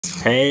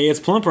Hey, it's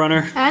Plump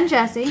Runner. And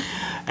Jessie.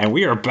 And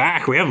we are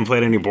back. We haven't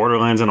played any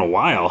Borderlands in a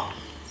while.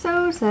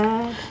 So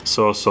sad.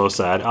 So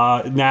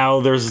sad. Now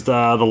there's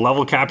the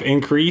level cap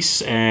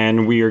increase,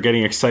 and we are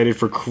getting excited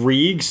for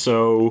Krieg,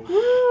 so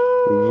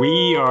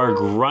we are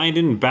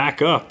grinding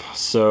back up.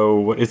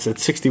 So it's at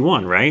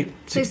 61, right?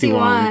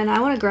 61. I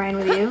want to grind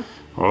with you.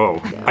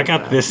 Oh, I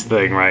got this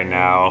thing right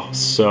now,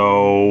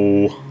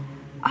 so...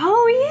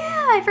 Oh,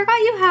 yeah. I forgot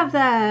you have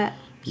that.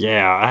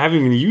 Yeah, I haven't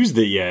even used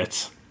it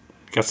yet.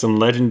 Got some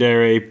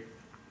legendary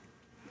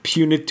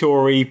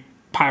punitory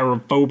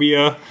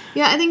pyrophobia.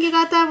 Yeah, I think you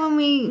got that when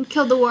we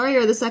killed the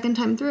warrior the second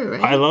time through,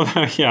 right? I love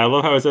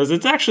how it says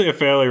it's actually a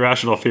fairly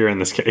rational fear in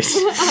this case.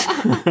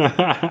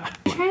 Are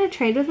you trying to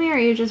trade with me, or are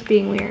you just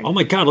being weird? Oh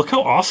my god, look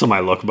how awesome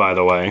I look, by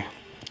the way.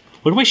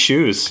 Look at my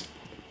shoes.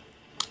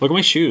 Look at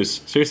my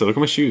shoes. Seriously, look at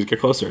my shoes. Get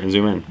closer and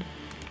zoom in.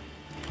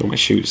 Look at my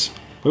shoes.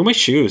 Look at my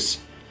shoes.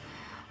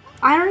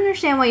 I don't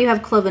understand why you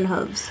have cloven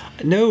hooves.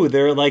 No,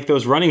 they're like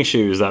those running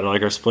shoes that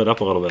are split up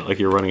a little bit, like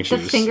your running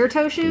shoes. The finger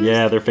toe shoes?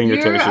 Yeah, they're finger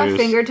toe shoes. You're a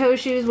finger toe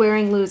shoes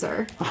wearing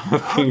loser. A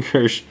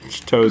finger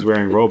toes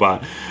wearing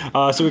robot.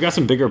 So we got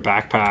some bigger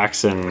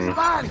backpacks and...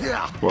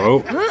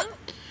 Whoa.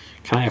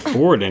 Can I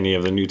afford any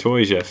of the new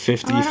toys yet?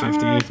 50, I 50.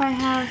 don't know if I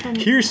have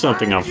any. Here's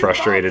something I'm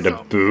frustrated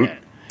about.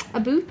 A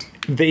boot?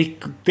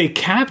 They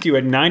capped you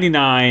at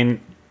 99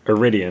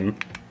 Iridium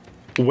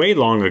way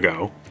long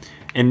ago.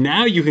 And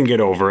now you can get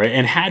over it,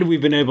 and had we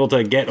been able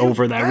to get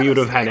over that, we would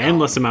have had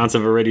endless amounts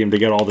of Iridium to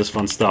get all this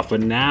fun stuff,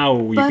 but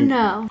now you can...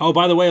 no. Oh,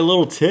 by the way, a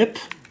little tip.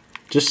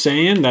 Just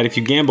saying that if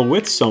you gamble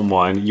with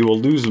someone, you will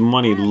lose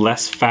money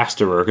less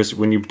faster, because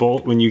when you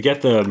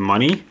get the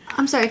money...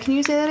 I'm sorry, can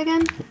you say that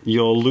again?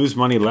 You'll lose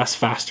money less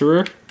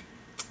faster.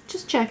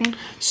 Just checking.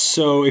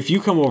 So if you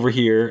come over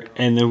here,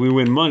 and then we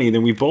win money,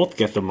 then we both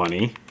get the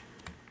money.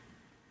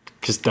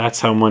 Because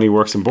that's how money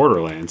works in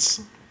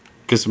Borderlands.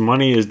 Because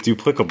money is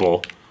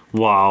duplicable.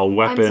 While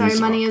weapons... I'm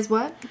sorry, money is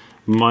what?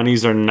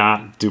 Monies are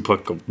not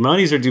duplicable.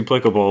 Monies are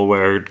duplicable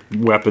where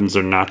weapons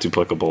are not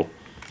duplicable.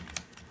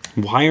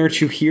 Why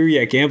aren't you here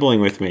yet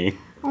gambling with me?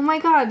 Oh my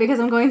god, because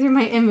I'm going through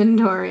my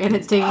inventory and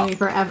it's taking me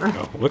forever.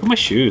 Oh, look at my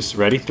shoes.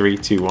 Ready? 3,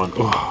 2, 1.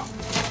 Oh.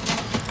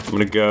 I'm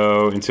gonna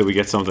go until we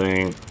get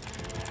something...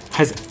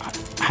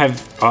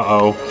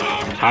 Uh-oh.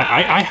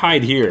 I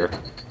hide here.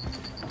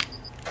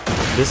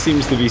 This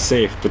seems to be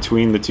safe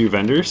between the two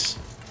vendors.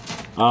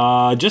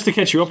 Just to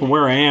catch you up on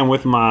where I am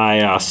with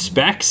my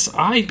specs,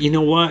 you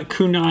know what?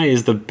 Kunai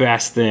is the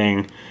best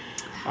thing.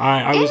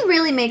 It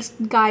really makes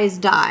guys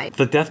die.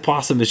 The Death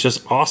Blossom is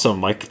just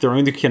awesome. Like,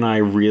 throwing the kunai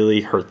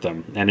really hurt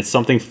them. And it's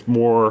something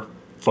more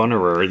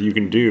funner you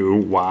can do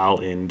while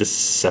in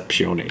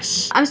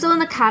Deceptiones. I'm still in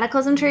the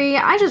Cataclysm tree.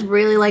 I just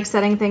really like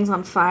setting things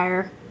on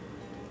fire.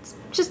 It's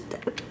just,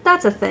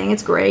 that's a thing.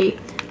 It's great.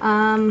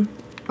 And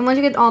once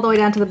you get all the way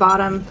down to the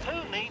bottom...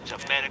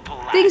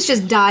 things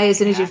just die as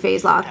soon as you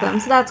phase lock them,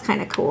 so that's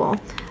kind of cool.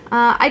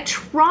 I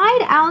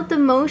tried out the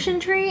motion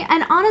tree,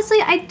 and honestly,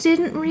 I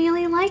didn't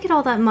really like it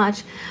all that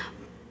much.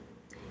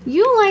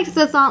 You liked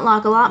the thought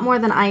lock a lot more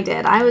than I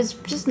did. I was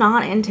just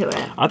not into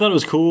it. I thought it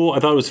was cool. I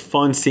thought it was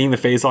fun seeing the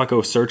phase lock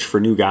go search for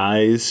new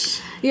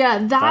guys. Yeah,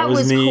 that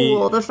was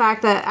cool. The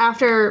fact that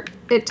after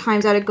it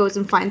times out, it goes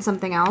and finds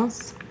something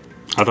else.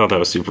 I thought that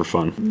was super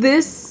fun.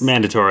 This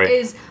mandatory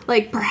is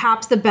like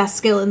perhaps the best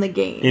skill in the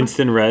game.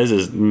 Instant res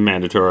is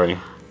mandatory.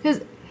 Because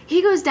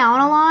he goes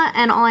down a lot,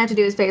 and all I have to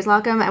do is phase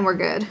lock him, and we're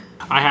good.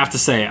 I have to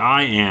say,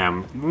 I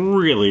am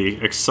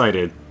really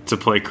excited to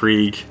play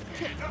Krieg.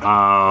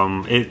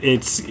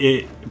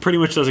 It pretty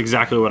much does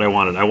exactly what I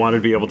wanted. I wanted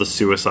to be able to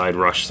suicide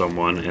rush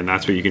someone, and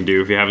that's what you can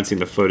do. If you haven't seen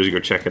the footage, go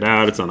check it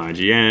out. It's on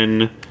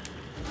IGN.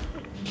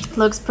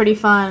 Looks pretty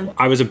fun.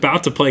 I was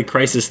about to play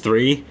Crisis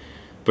 3,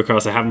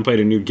 because I haven't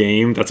played a new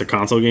game that's a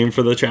console game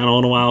for the channel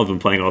in a while. I've been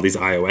playing all these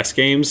iOS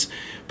games.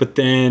 But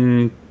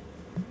then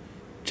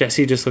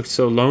Jessie just looked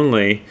so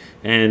lonely,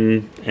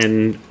 and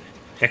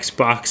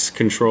Xbox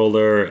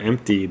controller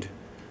emptied.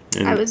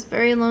 And I was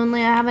very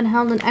lonely. I haven't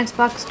held an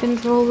Xbox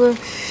controller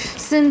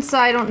since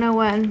I don't know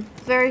when.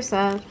 Very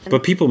sad.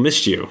 But people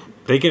missed you.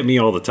 They get me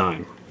all the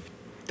time.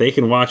 They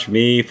can watch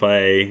me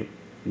play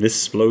this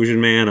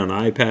Explosion Man on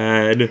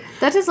iPad.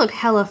 That does look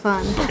hella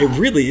fun. It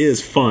really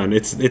is fun.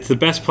 It's the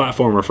best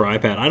platformer for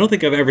iPad. I don't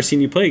think I've ever seen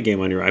you play a game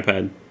on your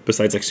iPad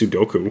besides like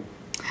Sudoku.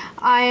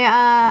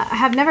 I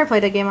have never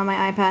played a game on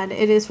my iPad.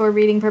 It is for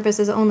reading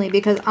purposes only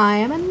because I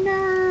am a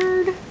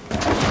nerd.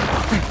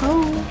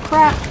 Oh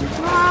crap.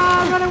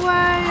 Ah, run away.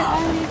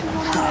 I need to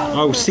run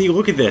away. Oh, see,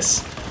 look at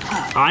this.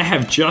 I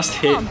have just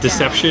hit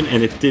Deception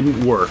and it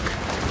didn't work.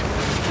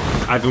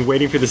 I've been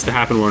waiting for this to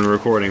happen when we're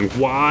recording.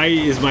 Why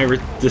is my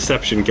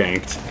Deception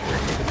ganked?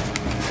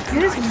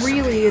 It is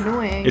really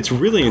annoying. It's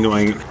really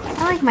annoying.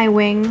 I like my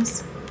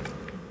wings.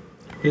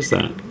 What is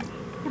that?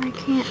 I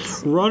can't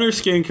see. Runner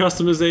skin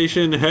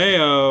customization,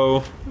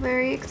 hey-oh.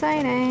 Very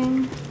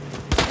exciting.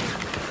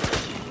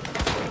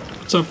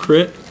 What's up,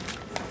 Crit?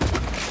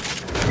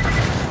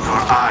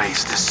 Your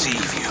eyes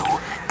deceive you.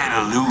 An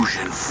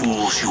illusion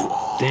fools you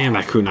all. Damn,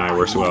 that kunai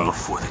works well.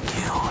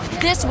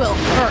 This will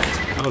hurt.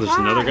 Oh, there's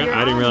another guy?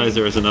 I didn't realize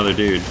there was another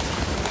dude.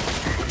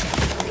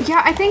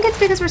 Yeah, I think it's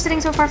because we're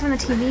sitting so far from the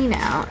TV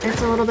now.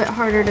 It's a little bit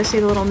harder to see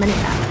the little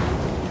mini-map.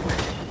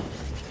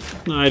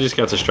 No, I just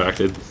got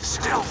distracted.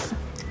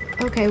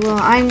 Okay, well,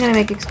 I'm gonna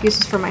make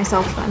excuses for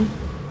myself then.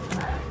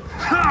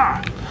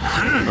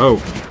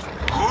 Oh.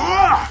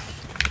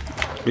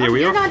 Yeah,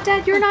 You're not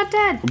dead, you're not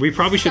dead! We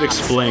probably should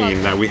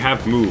explain that we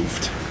have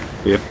moved.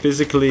 We have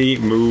physically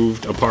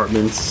moved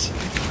apartments.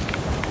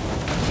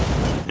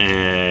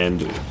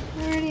 And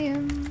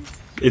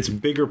it's a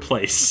bigger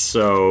place,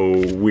 so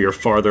we are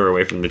farther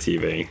away from the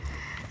TV.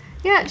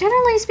 Yeah,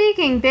 generally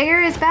speaking, bigger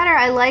is better.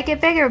 I like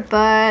it bigger,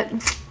 but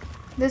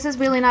this is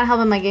really not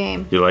helping my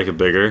game. You like it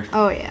bigger?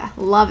 Oh yeah,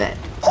 love it.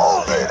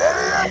 Hold it,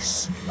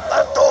 idiots!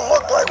 That don't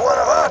look like one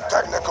of our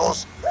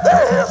technicals.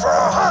 They're here for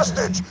a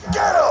hostage.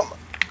 Get them!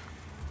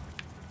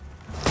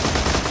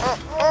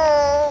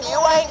 You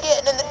ain't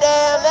getting in the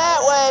dam that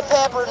way,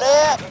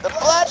 Pepperneck. The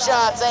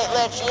Bloodshots ain't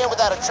let you in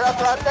without a truck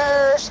like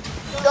hers.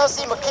 Go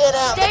see McKenna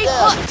out in the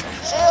dust.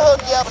 She'll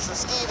hook you up with some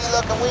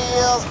skeevy-looking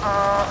wheels.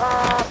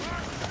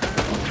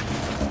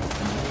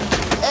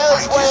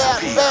 Ellie's way out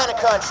in Banner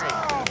Country.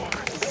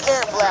 Be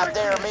careful out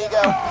there,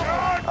 amigo.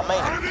 I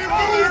mean...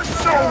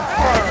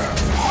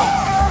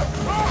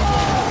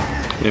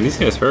 Yeah, these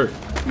guys hurt.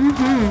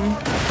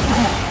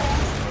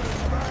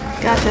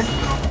 Gotcha.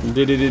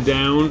 Did it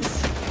down.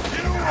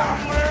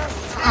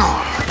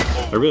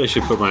 I really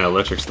should put my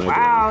electric sniper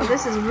Wow,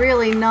 this is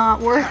really not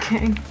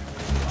working.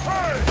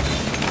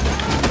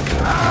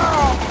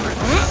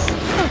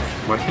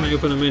 Why can't I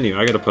open a menu?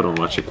 I gotta put an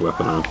electric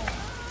weapon on.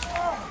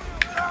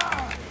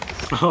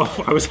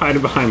 Oh, I was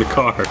hiding behind the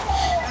car.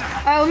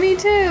 Oh, me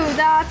too.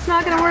 That's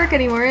not gonna work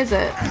anymore, is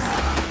it?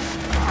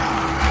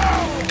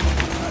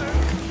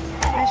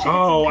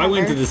 Oh, I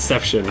went to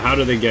deception. How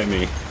did they get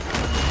me?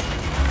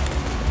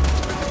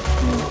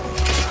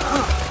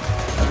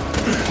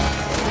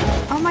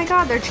 Oh my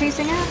god, they're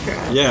chasing after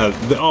us. Yeah,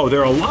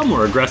 they're a lot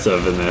more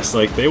aggressive in this.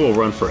 Like, they will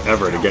run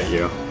forever to get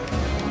you.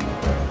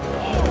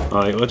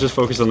 Alright, let's just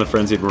focus on the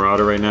Frenzied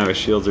Marauder right now. His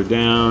shields are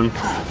down.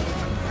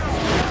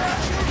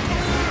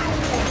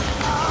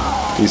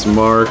 He's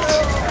marked.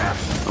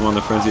 I'm on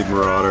the Frenzied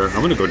Marauder.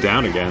 I'm gonna go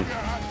down again.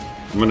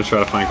 I'm gonna try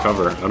to find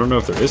cover. I don't know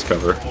if there is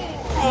cover.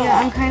 Yeah,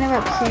 I'm kind of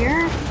up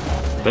here.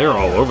 They're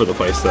all over the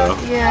place, though.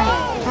 Yeah,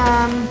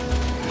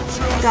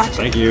 gotcha.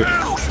 Thank you.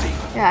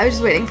 Yeah, I was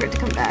just waiting for it to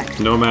come back.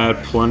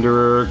 Nomad,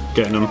 Plunderer,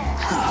 getting them.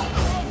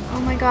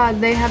 Oh my god,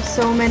 they have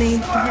so many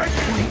hit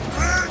points.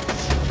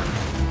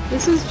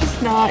 This is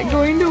just not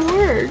going to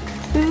work.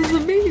 This is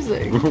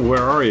amazing.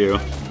 Where are you?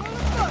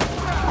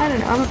 I don't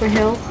know, I'm up a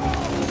hill.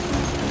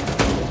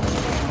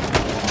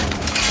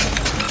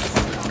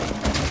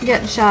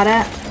 Getting shot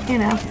at, you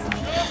know.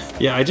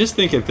 Yeah, I just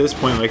think at this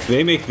point, like,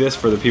 they make this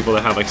for the people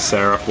that have, like,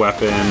 Seraph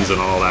weapons and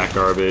all that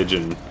garbage,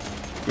 and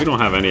we don't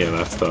have any of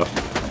that stuff.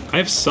 I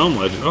have some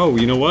legend. Oh,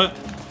 you know what?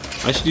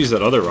 I should use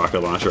that other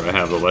rocket launcher I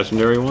have, the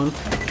legendary one.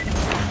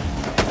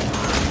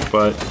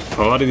 But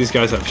a lot of these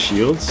guys have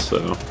shields,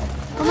 so...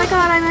 Oh my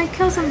god, I might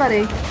kill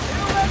somebody.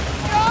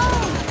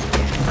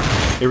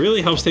 It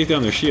really helps take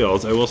down their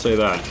shields, I will say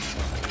that.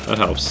 That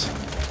helps.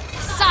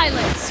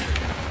 Silence!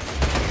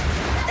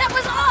 That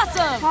was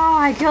awesome! Oh,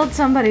 I killed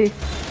somebody.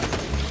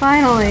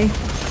 Finally.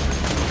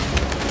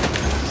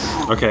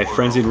 Okay,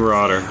 Frenzied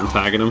Marauder. I'm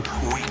tagging him.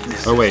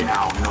 Oh, wait.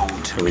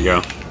 Here we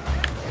go.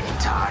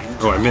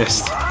 Oh, I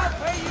missed.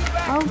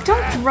 Oh,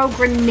 don't throw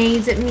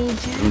grenades at me,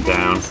 Jack. I'm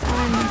down.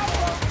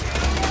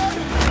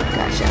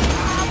 Gotcha.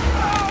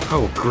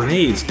 Oh,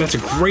 grenades. That's a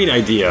great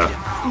idea.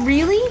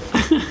 Really?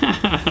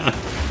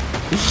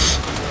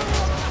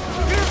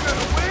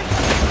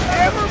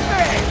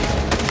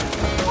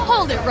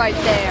 Hold it right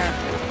there.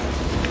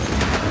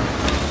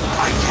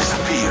 I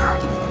disappear.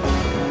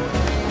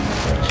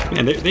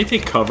 Man, they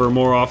take cover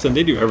more often.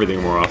 They do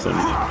everything more often.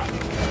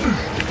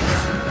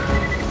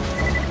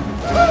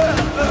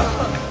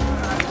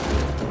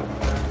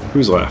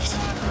 Who's left?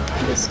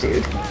 This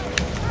dude.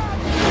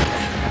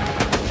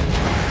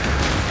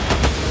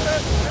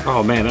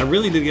 Oh man, I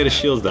really did get his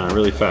shields down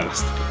really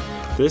fast.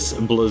 This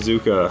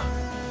bazooka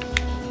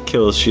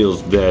kills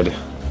shields dead.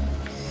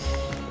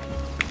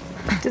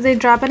 Did they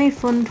drop any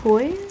fun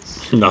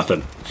toys?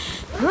 Nothing.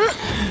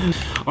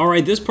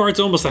 Alright, this part's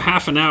almost a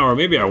half an hour.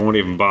 Maybe I won't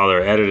even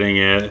bother editing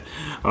it.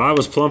 I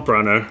was Plump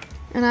Runner.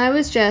 And I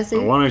was Jessie.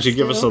 Why don't you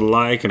give us a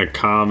like and a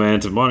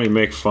comment, and why don't you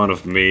make fun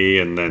of me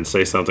and then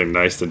say something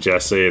nice to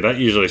Jessie? That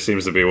usually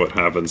seems to be what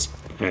happens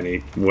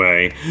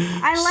anyway.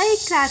 I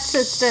like that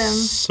system.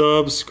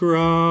 Subscribe.